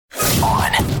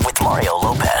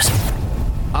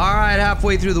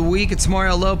halfway through the week. It's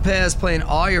Mario Lopez playing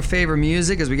all your favorite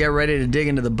music as we get ready to dig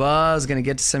into the buzz. Going to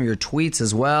get to some of your tweets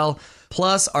as well.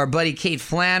 Plus, our buddy Kate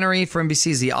Flannery from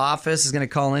NBC's The Office is going to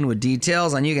call in with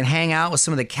details on you can hang out with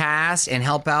some of the cast and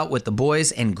help out with the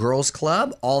Boys and Girls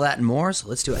Club. All that and more, so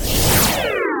let's do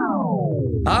it.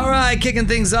 All right, kicking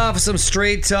things off with some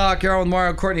Straight Talk. You're on with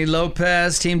Mario Courtney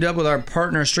Lopez, teamed up with our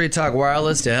partner Straight Talk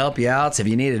Wireless to help you out. So if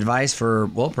you need advice for,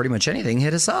 well, pretty much anything,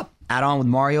 hit us up. Add On with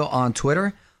Mario on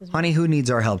Twitter. Honey, who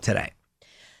needs our help today?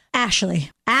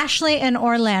 Ashley in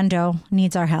Orlando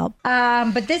needs our help.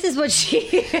 But this is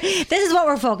what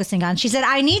we're focusing on. She said,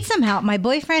 I need some help. My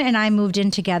boyfriend and I moved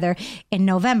in together in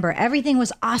November. Everything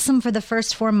was awesome for the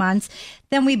first 4 months.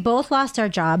 Then we both lost our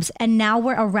jobs and now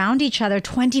we're around each other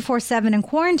 24/7 in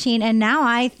quarantine. And now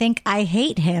I think I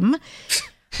hate him.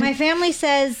 My family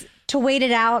says to wait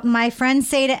it out. My friends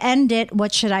say to end it.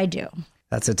 What should I do?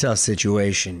 That's a tough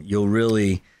situation. You'll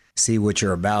really see what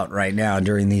you're about right now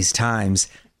during these times.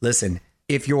 Listen,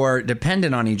 if you're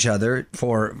dependent on each other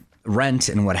for rent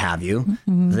and what have you,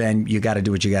 then you got to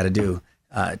do what you got to do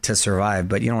to survive.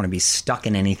 But you don't want to be stuck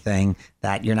in anything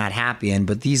that you're not happy in.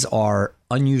 But these are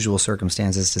unusual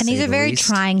circumstances to say the least. And these are very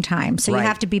trying times, so you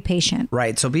have to be patient.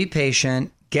 Right. So be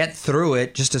patient. Get through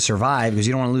it just to survive because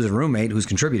you don't want to lose a roommate who's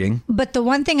contributing. But the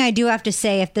one thing I do have to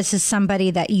say, if this is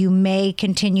somebody that you may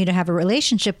continue to have a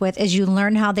relationship with, is you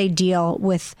learn how they deal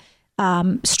with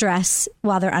stress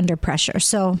while they're under pressure.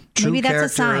 So maybe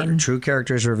that's a sign. True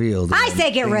character is revealed. I say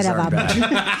get rid of them.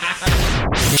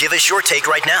 Give us your take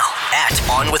right now at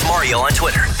On With Mario on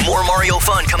Twitter. More Mario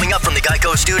fun coming up from the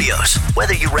Geico Studios.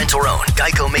 Whether you rent or own,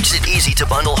 Geico makes it easy to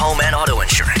bundle home and auto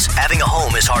insurance. Having a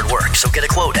home is hard work, so get a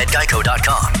quote at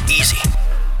geico.com. Easy.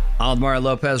 I'm Mario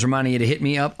Lopez reminding you to hit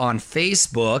me up on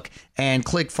Facebook and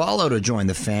click follow to join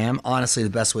the fam. Honestly,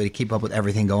 the best way to keep up with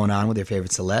everything going on with your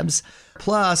favorite celebs.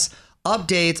 Plus,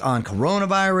 updates on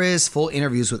coronavirus, full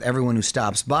interviews with everyone who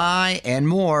stops by, and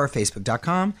more.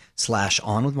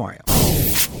 Facebook.com/onwithmario.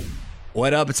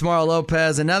 What up? It's Mario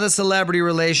Lopez. Another celebrity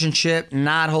relationship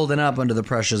not holding up under the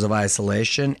pressures of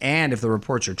isolation. And if the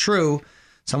reports are true,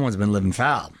 someone's been living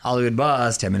foul. Hollywood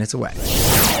Buzz, 10 minutes away.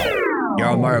 You're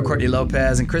on Mario Courtney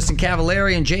Lopez, and Kristen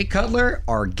Cavallari and Jay Cutler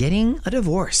are getting a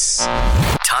divorce.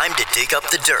 Time to dig up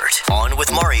the dirt. On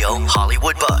With Mario,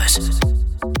 Hollywood Buzz.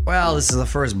 Well, this is the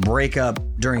first breakup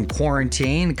during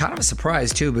quarantine. Kind of a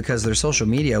surprise, too, because their social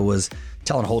media was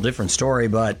telling a whole different story.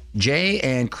 But Jay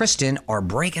and Kristen are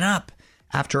breaking up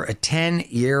after a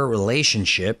 10-year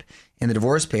relationship. In the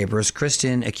divorce papers,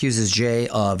 Kristen accuses Jay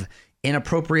of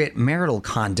inappropriate marital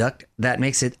conduct that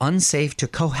makes it unsafe to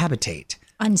cohabitate.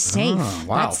 Unsafe. Oh,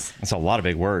 wow. That's a lot of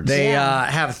big words. They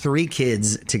have 3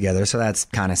 kids together, so that's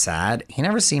kind of sad. He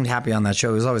never seemed happy on that show.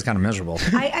 He was always kind of miserable.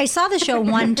 I saw the show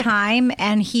one time,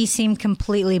 and he seemed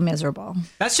completely miserable.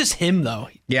 That's just him, though.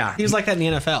 Yeah. He was like that in the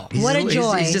NFL. What a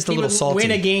joy. He's just a little salty. He'd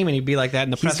win a game, and he'd be like that in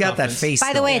the press He's got conference. that face.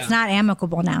 By the way, it's not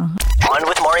amicable now.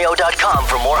 OnWithMario.com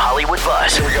for more Hollywood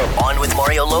buzz. Here we go. On With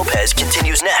Mario Lopez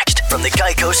continues next from the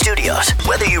Geico Studios.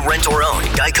 Whether you rent or own,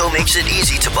 Geico makes it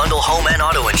easy to bundle home and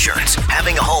auto insurance.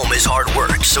 Having a home is hard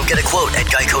work, so get a quote at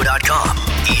geico.com.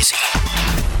 Easy.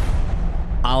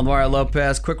 I'm Mario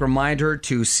Lopez. Quick reminder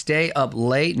to stay up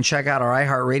late and check out our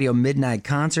iHeartRadio Midnight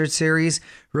Concert Series.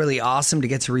 Really awesome to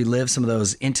get to relive some of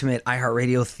those intimate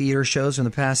iHeartRadio theater shows from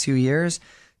the past few years.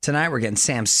 Tonight we're getting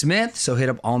Sam Smith, so hit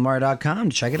up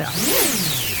onmario.com to check it out.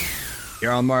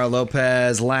 You're on Mario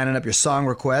Lopez, lining up your song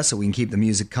requests so we can keep the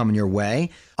music coming your way.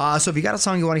 So if you got a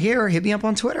song you want to hear, hit me up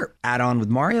on Twitter. Add On With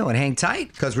Mario and hang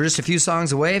tight because we're just a few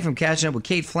songs away from catching up with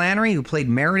Kate Flannery, who played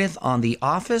Meredith on The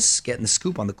Office, getting the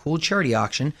scoop on the cool charity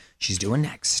auction she's doing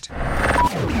next.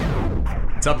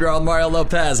 What's up, you're on Mario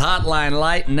Lopez. Hotline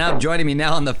lighting up. Joining me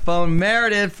now on the phone,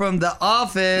 Meredith from The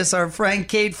Office, our friend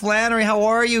Kate Flannery. How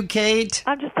are you, Kate?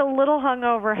 I'm just a little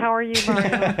hungover. How are you,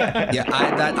 Mario?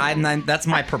 Yeah, that's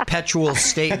my perpetual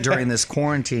state during this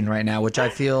quarantine right now, which I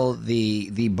feel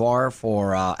the bar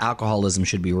for alcoholism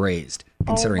should be raised,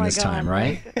 considering this time,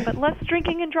 right? But less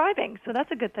drinking and driving, so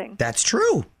that's a good thing. That's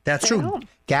true. That's Stay true. home.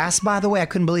 Gas, by the way, I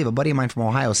couldn't believe a buddy of mine from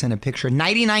Ohio sent a picture,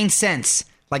 99 cents.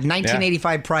 Like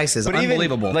 1985 prices. But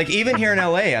unbelievable. Even here in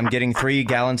LA, I'm getting 3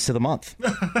 gallons to the month.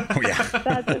 Oh, yeah.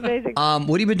 That's amazing. What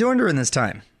have you been doing during this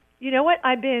time? You know what?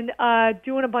 I've been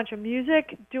doing a bunch of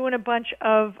music, doing a bunch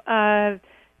of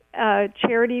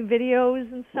charity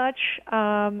videos and such,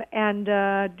 and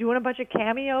doing a bunch of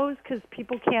cameos because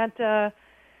people can't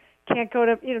go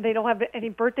to, they don't have any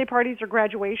birthday parties or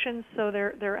graduations, so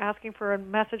they're asking for a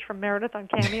message from Meredith on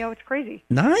Cameo. It's crazy.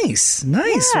 Nice. Yeah,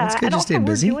 That's good. and Just staying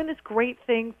busy. we're doing this great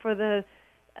thing for the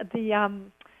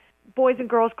Boys and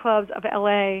Girls Clubs of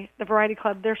LA, the Variety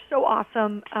Club, they're so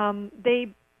awesome.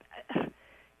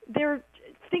 They're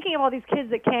thinking of all these kids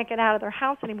that can't get out of their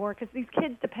house anymore because these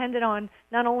kids depended on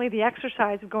not only the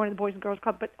exercise of going to the Boys and Girls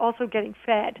Club, but also getting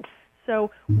fed.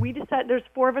 So we decided, there's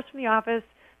 4 of us from the office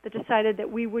that decided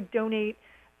that we would donate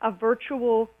a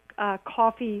virtual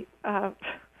coffee hour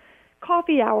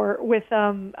with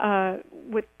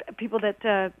people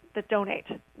that donate.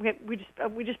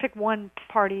 We just picked one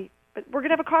party, but we're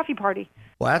gonna have a coffee party.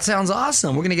 Well, that sounds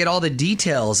awesome. We're going to get all the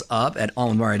details up at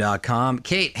onwithmario.com.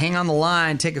 Kate, hang on the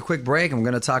line. Take a quick break, and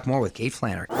we're going to talk more with Kate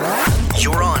Flannery.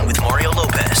 You're on with Mario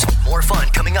Lopez. More fun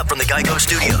coming up from the Geico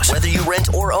Studios. Whether you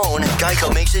rent or own,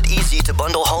 Geico makes it easy to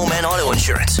bundle home and auto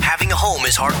insurance. Having a home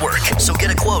is hard work, so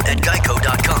get a quote at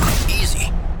geico.com.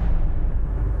 Easy.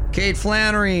 Kate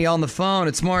Flannery on the phone.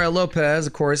 It's Mario Lopez.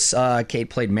 Of course,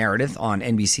 Kate played Meredith on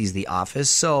NBC's The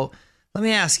Office. So let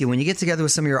me ask you, when you get together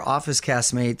with some of your office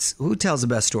castmates, who tells the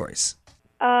best stories?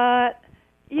 No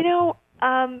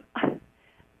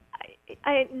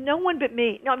one but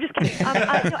me. No, I'm just kidding.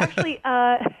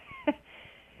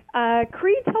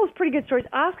 Creed tells pretty good stories.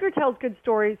 Oscar tells good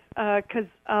stories because,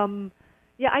 I don't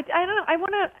know. I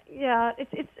want to. Yeah,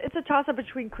 it's a toss up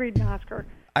between Creed and Oscar.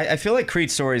 I feel like Creed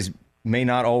stories may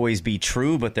not always be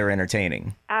true, but they're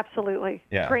entertaining. Absolutely.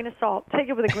 Yeah. Grain of salt. Take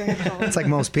it with a grain of salt. It's like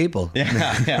most people.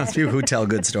 Yeah. Most people who tell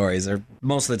good stories are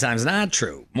most of the times not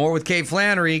true. More with Kate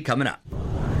Flannery coming up.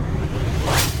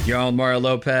 Your own Mario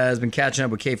Lopez been catching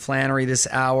up with Kate Flannery this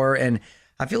hour, and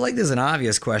I feel like this is an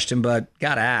obvious question, but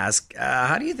gotta ask,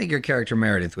 how do you think your character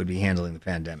Meredith would be handling the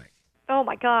pandemic? Oh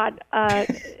my God.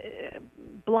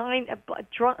 Drunk.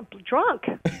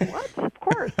 What? Of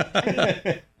course. I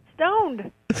mean,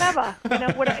 stoned. Never.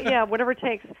 Whatever it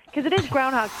takes. Because it is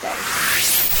Groundhog Day.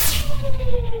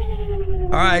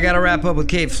 All right, I got to wrap up with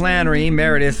Kate Flannery,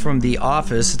 Meredith from The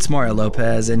Office. It's Mario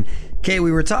Lopez. And Kate,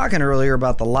 we were talking earlier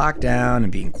about the lockdown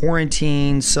and being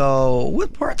quarantined. So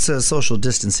what parts of social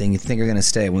distancing you think are going to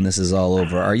stay when this is all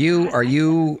over? Are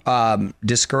you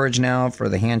discouraged now for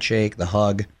the handshake, the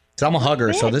hug? Because I'm a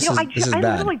hugger, so this is bad.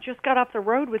 I literally just got off the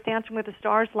road with Dancing with the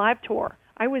Stars live tour.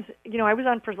 I was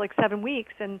on for like 7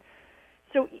 weeks, and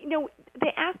so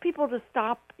they asked people to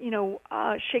stop,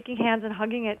 shaking hands and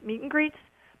hugging at meet and greets,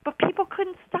 but people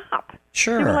couldn't stop.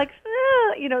 Sure. They were like,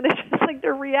 they just like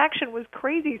their reaction was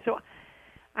crazy. So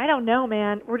I don't know,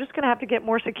 man. We're just gonna have to get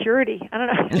more security. I don't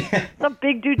know. Some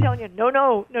big dude telling you no.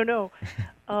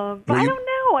 But I don't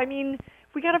know. I mean,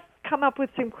 we got to come up with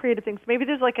some creative things. Maybe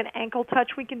there's like an ankle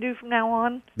touch we can do from now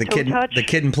on. The touch.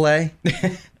 kid and play.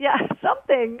 Yeah,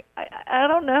 something. I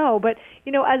don't know, but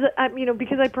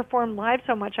because I perform live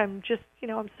so much, I'm just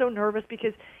I'm so nervous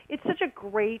because it's such a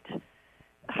great.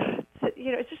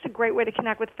 It's just a great way to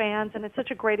connect with fans, and it's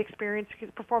such a great experience because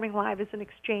performing live is an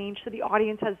exchange, so the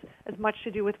audience has as much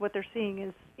to do with what they're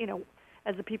seeing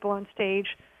as the people on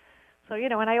stage. So,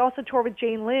 and I also tour with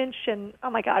Jane Lynch, and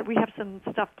oh my God, we have some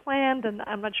stuff planned, and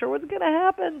I'm not sure what's going to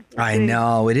happen. I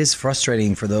know. It is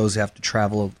frustrating for those who have to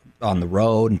travel on the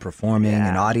road and performing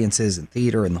and audiences and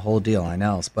theater and the whole deal. I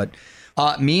know. But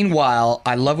meanwhile,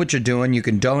 I love what you're doing. You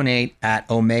can donate at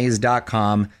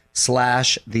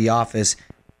omaze.com/The Office.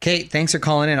 Kate, thanks for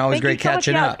calling in. Always great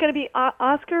catching up. It's going to be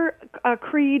Oscar,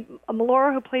 Creed,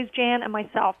 Melora, who plays Jan, and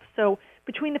myself. So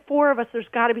between the 4 of us, there's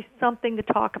got to be something to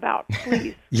talk about.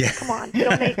 Please. Yeah. Come on.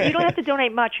 Donate. You don't have to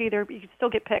donate much either, but you can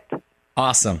still get picked.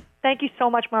 Awesome. Thank you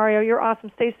so much, Mario. You're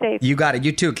awesome. Stay safe. You got it.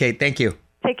 You too, Kate. Thank you.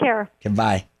 Take care.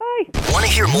 Goodbye. Want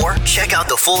to hear more? Check out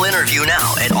the full interview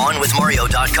now at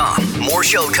onwithmario.com. More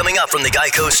show coming up from the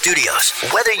Geico Studios.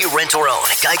 Whether you rent or own,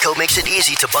 Geico makes it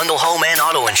easy to bundle home and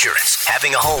auto insurance.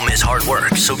 Having a home is hard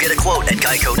work, so get a quote at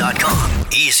geico.com.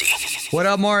 Easy. What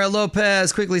up, Mario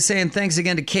Lopez? Quickly saying thanks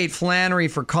again to Kate Flannery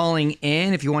for calling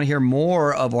in. If you want to hear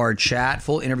more of our chat,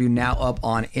 full interview now up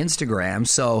on Instagram.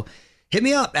 So hit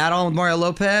me up at On with Mario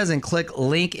Lopez and click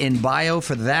link in bio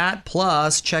for that.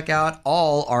 Plus, check out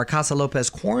all our Casa Lopez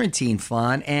quarantine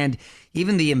fun and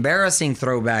even the embarrassing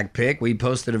throwback pic we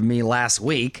posted of me last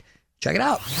week. Check it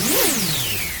out.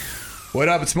 What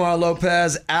up? It's Mario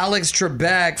Lopez. Alex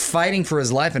Trebek fighting for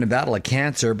his life in a battle of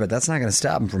cancer, but that's not going to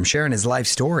stop him from sharing his life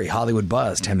story. Hollywood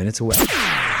Buzz, 10 minutes away.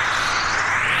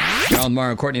 On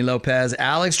Mario Courtney Lopez,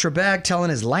 Alex Trebek telling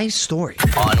his life story.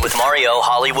 On with Mario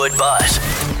Hollywood Buzz.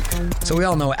 So we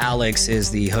all know Alex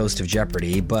is the host of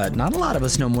Jeopardy, but not a lot of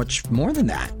us know much more than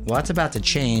that. Well, that's about to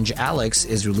change. Alex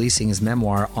is releasing his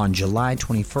memoir on July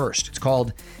 21st. It's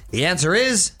called The Answer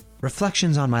Is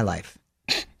Reflections on My Life.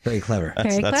 Very clever.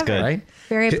 Very That's clever. good. Right?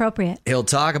 Very appropriate. He'll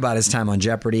talk about his time on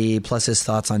Jeopardy, plus his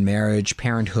thoughts on marriage,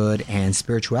 parenthood, and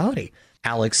spirituality.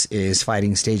 Alex is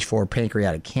fighting stage 4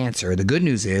 pancreatic cancer. The good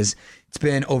news is it's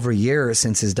been over a year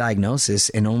since his diagnosis,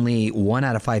 and only 1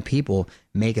 out of 5 people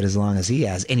make it as long as he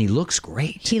has. And he looks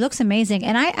great. He looks amazing.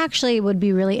 And I actually would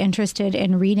be really interested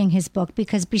in reading his book,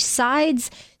 because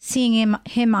besides seeing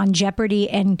him on Jeopardy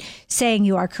and saying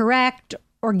you are correct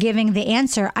or giving the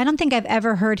answer, I don't think I've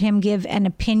ever heard him give an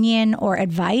opinion or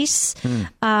advice.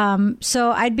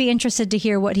 So I'd be interested to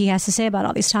hear what he has to say about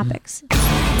all these topics.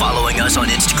 Following us on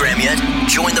Instagram yet?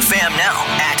 Join the fam now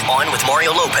at On With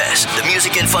Mario Lopez. The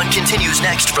music and fun continues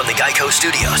next from the Geico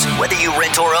Studios. Whether you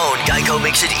rent or own, Geico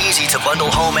makes it easy to bundle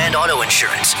home and auto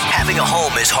insurance. Having a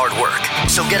home is hard work,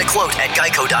 so get a quote at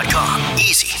geico.com.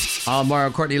 Easy. I'm Mario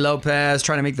Courtney Lopez,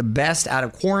 trying to make the best out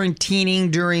of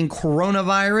quarantining during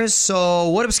coronavirus. So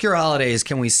what obscure holidays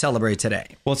can we celebrate today?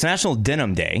 Well, it's National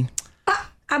Denim Day.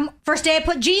 First day I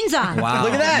put jeans on. Wow.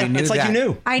 Look at that. You knew It's like that. you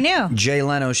knew. I knew. Jay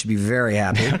Leno should be very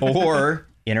happy. Or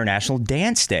International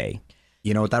Dance Day.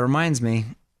 You know what that reminds me?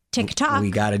 TikTok. We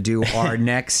got to do our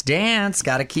next dance.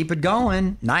 Got to keep it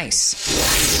going.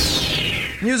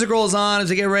 Nice. Music rolls on as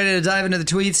we get ready to dive into the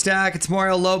tweet stack. It's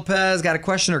Mario Lopez. Got a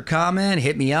question or comment?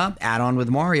 Hit me up. Add on with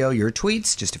Mario. Your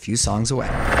tweets just a few songs away.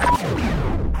 All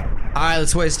right,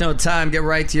 let's waste no time. Get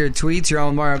right to your tweets. You're on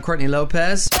with Mario Courtney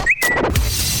Lopez.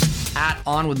 At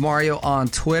On With Mario on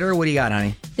Twitter. What do you got,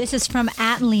 honey? This is from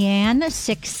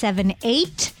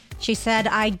 @Leanne678. She said,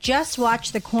 I just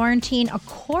watched the Quarantine a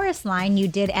Chorus Line you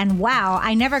did, and wow,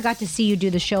 I never got to see you do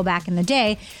the show back in the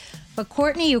day. But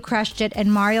Courtney, you crushed it,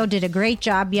 and Mario did a great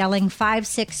job yelling 5,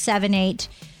 6, 7, 8.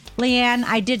 Leanne,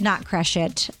 I did not crush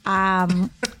it.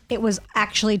 It was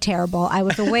actually terrible. I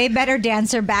was a way better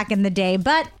dancer back in the day,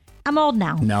 but I'm old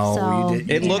now. No, so, you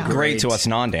did. It looked great to us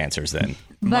non-dancers then.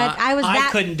 But I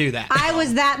couldn't do that. I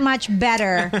was that much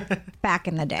better back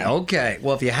in the day. Okay.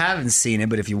 Well, if you haven't seen it,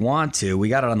 but if you want to, we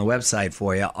got it on the website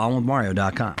for you,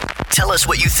 onwithmario.com. Tell us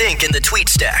what you think in the tweet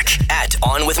stack at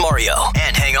On With Mario.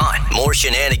 And hang on, more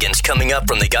shenanigans coming up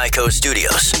from the Geico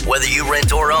Studios. Whether you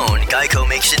rent or own, Geico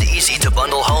makes it easy to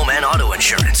bundle home and auto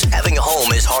insurance. Having a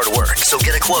home is hard work, so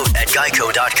get a quote at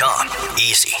geico.com.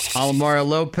 Easy. I'm Mario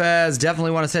Lopez.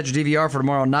 Definitely want to set your DVR for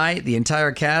tomorrow night. The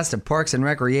entire cast of Parks and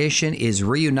Recreation is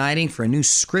reuniting for a new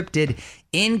scripted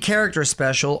in-character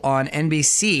special on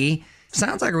NBC.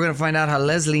 Sounds like we're going to find out how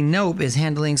Leslie Knope is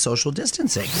handling social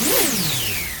distancing.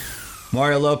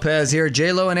 Mario Lopez here.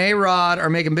 J-Lo and A-Rod are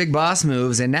making big boss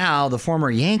moves, and now the former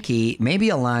Yankee may be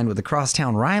aligned with a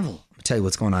crosstown rival. I'll tell you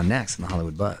what's going on next in the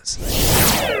Hollywood Buzz.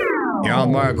 You're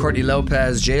on Mario Courtney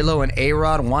Lopez. J-Lo and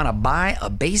A-Rod want to buy a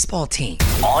baseball team.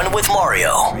 On With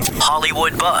Mario,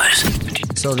 Hollywood Buzz.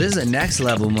 So this is a next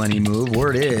level money move.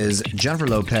 Word is Jennifer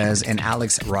Lopez and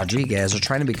Alex Rodriguez are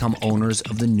trying to become owners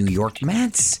of the New York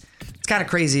Mets. It's kind of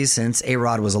crazy since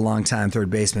A-Rod was a longtime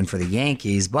third baseman for the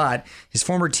Yankees, but his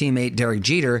former teammate Derek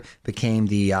Jeter became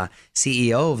the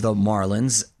CEO of the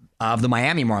Marlins, of the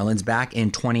Miami Marlins, back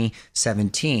in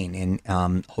 2017,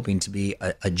 and hoping to be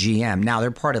a GM. Now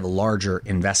they're part of a larger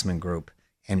investment group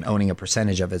and owning a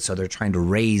percentage of it, so they're trying to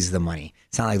raise the money.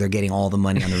 It's not like they're getting all the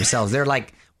money on themselves. They're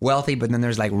like wealthy, but then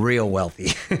there's like real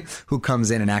wealthy who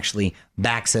comes in and actually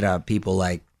backs it up. People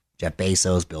like Jeff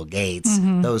Bezos, Bill Gates,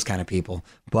 those kind of people.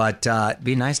 But it'd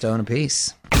be nice to own a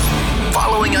piece.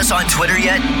 Following us on Twitter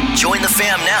yet? Join the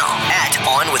fam now at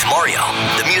On With Mario.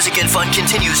 The music and fun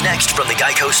continues next from the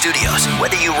Geico Studios.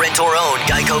 Whether you rent or own,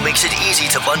 Geico makes it easy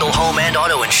to bundle home and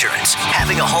auto insurance.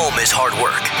 Having a home is hard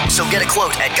work, so get a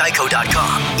quote at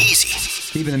geico.com. Easy.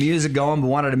 Keeping the music going, but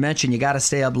wanted to mention you got to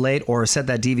stay up late or set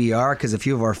that DVR because a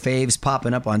few of our faves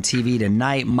popping up on TV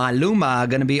tonight. Maluma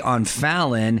going to be on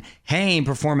Fallon, Haim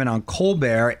performing on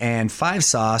Colbert, and Five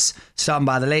Sauce stopping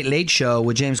by the Late Late Show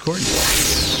with James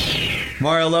Corden.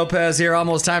 Mario Lopez here.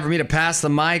 Almost time for me to pass the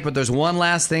mic, but there's one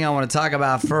last thing I want to talk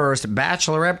about first.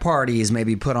 Bachelorette parties may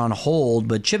be put on hold,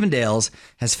 but Chippendales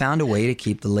has found a way to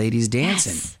keep the ladies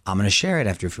dancing. Yes. I'm going to share it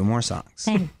after a few more songs.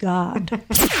 Thank God.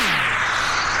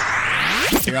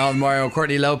 You're on Mario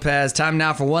Courtney Lopez. Time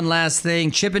now for one last thing.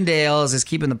 Chippendales is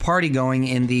keeping the party going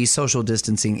in the social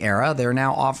distancing era. They're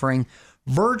now offering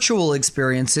virtual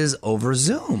experiences over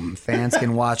Zoom. Fans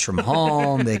can watch from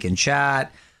home. They can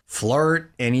chat,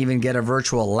 flirt, and even get a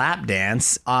virtual lap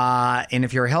dance. And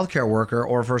if you're a healthcare worker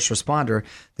or a first responder,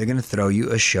 they're going to throw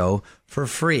you a show for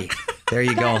free. There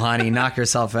you go, honey. Knock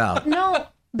yourself out. No,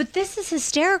 but this is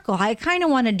hysterical. I kind of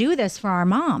want to do this for our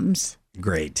moms.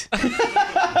 Great.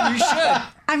 You should.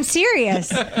 I'm serious.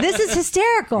 This is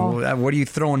hysterical. What are you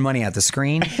throwing money at the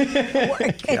screen?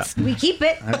 We keep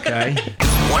it. Okay.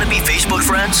 Want to be Facebook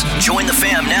friends? Join the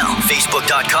fam now.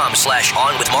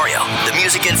 Facebook.com/OnWithMario. The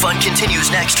music and fun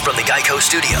continues next from the Geico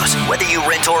Studios. Whether you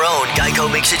rent or own, Geico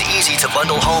makes it easy to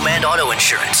bundle home and auto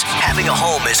insurance. Having a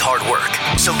home is hard work.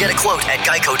 So get a quote at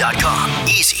Geico.com.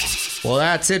 Easy. Well,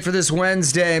 that's it for this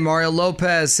Wednesday. Mario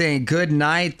Lopez saying good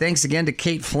night. Thanks again to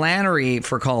Kate Flannery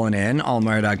for calling in.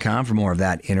 AllMario.com for more of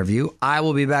that interview. I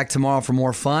will be back tomorrow for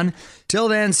more fun. Till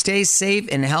then, stay safe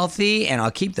and healthy, and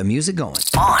I'll keep the music going.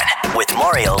 On with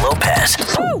Mario Lopez.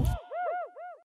 Woo!